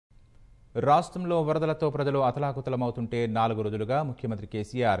రాష్ట్రంలో వరదలతో ప్రజలు అతలాకుతలమవుతుంటే 4 రోజులుగా ముఖ్యమంత్రి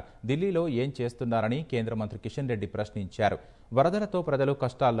కేసీఆర్ ఢిల్లీలో ఏం చేస్తున్నారని కేంద్ర మంత్రి కిషన్ రెడ్డి ప్రశ్నించారు. వరదలతో ప్రజలు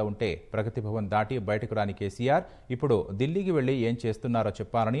కష్టాల్లో ఉంటే ప్రగతి భవన్ దాటి బయటకు రాని కేసీఆర్ ఇప్పుడు ఢిల్లీకి వెళ్లి ఏం చేస్తున్నారో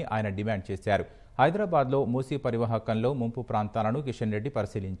చెప్పాలని ఆయన డిమాండ్ చేశారు. హైదరాబాద్లో మూసీ పరివాహకంలో ముంపు ప్రాంతాలను కిషన్ రెడ్డి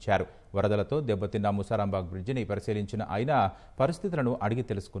పరిశీలించారు. వరదలతో దెబ్బతిన్న ముసారాంబాగ్ బ్రిడ్జిని పరిశీలించిన ఆయన పరిస్థితులను అడిగి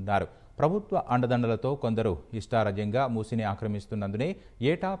తెలుసుకున్నారు. ప్రభుత్వ అండదండలతో కొందరు ఇష్టారాజ్యంగా మూసీని ఆక్రమిస్తున్నందునే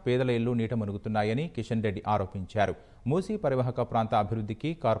ఏటా పేదల ఇళ్లు నీట మునుగుతున్నాయని కిషన్ రెడ్డి ఆరోపించారు. మూసీ పరివాహక ప్రాంత అభివృద్ధికి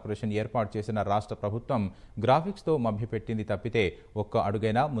కార్పొరేషన్ ఏర్పాటు చేసిన రాష్ట్ర ప్రభుత్వం గ్రాఫిక్స్తో మభ్యపెట్టింది తప్పితే ఒక్క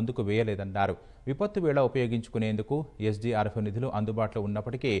అడుగైనా ముందుకు వేయలేదన్నారు. విపత్తు వేళ ఉపయోగించుకునేందుకు SDRF నిధులు అందుబాటులో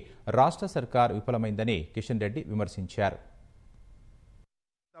ఉన్నప్పటికీ రాష్ట్ర సర్కార్ విఫలమైందని కిషన్ రెడ్డి విమర్శించారు.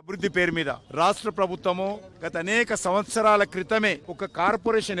 అభివృద్ధి పేరు మీద రాష్ట్ర ప్రభుత్వము గత అనేక సంవత్సరాల క్రితమే ఒక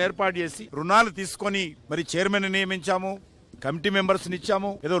కార్పొరేషన్ ఏర్పాటు చేసి రుణాలు తీసుకొని మరి చైర్మన్ నియమించాము, కమిటీ మెంబర్స్ ఇచ్చాము,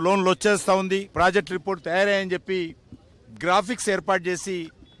 ఏదో లోన్లు వచ్చేస్తా ఉంది, ప్రాజెక్ట్ రిపోర్ట్ తయారయ్యని చెప్పి గ్రాఫిక్స్ ఏర్పాటు చేసి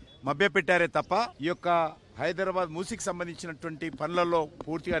మభ్యపెట్టారే తప్ప ఈ యొక్క హైదరాబాద్ మూసీకి సంబంధించినటువంటి పనులలో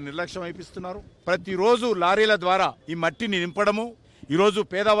పూర్తిగా నిర్లక్ష్యం అయిపిస్తున్నారు. ప్రతిరోజు లారీల ద్వారా ఈ మట్టిని నింపడము, ఈరోజు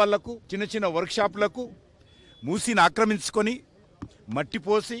పేదవాళ్లకు చిన్న చిన్న వర్క్ షాపులకు మూసీని ఆక్రమించుకొని మట్టి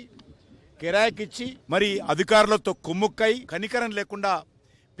పోసి కిరాయికిచ్చి మరి అధికారులతో కుమ్ముక్కై కనికరం లేకుండా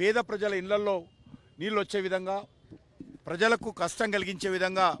పేద ప్రజల ఇళ్లలో నీళ్ళు వచ్చే విధంగా ప్రజలకు కష్టం కలిగించే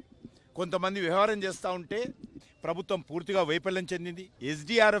విధంగా కొంతమంది వ్యవహారం చేస్తూ ఉంటే ప్రభుత్వం పూర్తిగా వైఫల్యం చెందింది.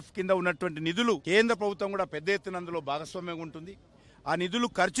 SDRF కింద ఉన్నటువంటి నిధులు కేంద్ర ప్రభుత్వం కూడా పెద్ద ఎత్తున అందులో భాగస్వామ్యంగా ఉంటుంది. ఆ నిధులు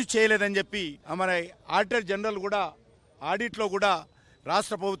ఖర్చు చేయలేదని చెప్పి మన ఆడిటర్ జనరల్ కూడా ఆడిట్లో కూడా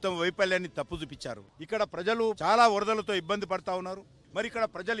రాష్ట్ర ప్రభుత్వం వైఫల్యాన్ని తప్పు చూపించారు. ఇక్కడ ప్రజలు చాలా వరదలతో ఇబ్బంది పడతా ఉన్నారు. మరి ఇక్కడ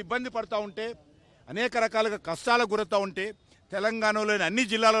ప్రజలు ఇబ్బంది పడతా ఉంటే అనేక రకాలుగా కష్టాలకు గురవుతూ ఉంటే తెలంగాణలోని అన్ని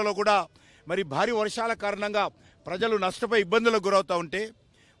జిల్లాలలో కూడా మరి భారీ వర్షాల కారణంగా ప్రజలు నష్టపోయి ఇబ్బందులకు గురవుతూ ఉంటే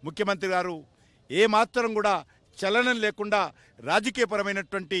ముఖ్యమంత్రి గారు ఏమాత్రం కూడా చలనం లేకుండా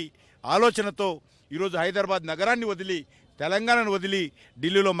రాజకీయపరమైనటువంటి ఆలోచనతో ఈరోజు హైదరాబాద్ నగరాన్ని వదిలి తెలంగాణను వదిలి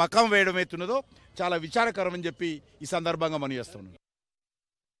ఢిల్లీలో మకాం వేయడం అవుతున్నదో చాలా విచారకరమని చెప్పి ఈ సందర్భంగా మనం చేస్తున్నాం.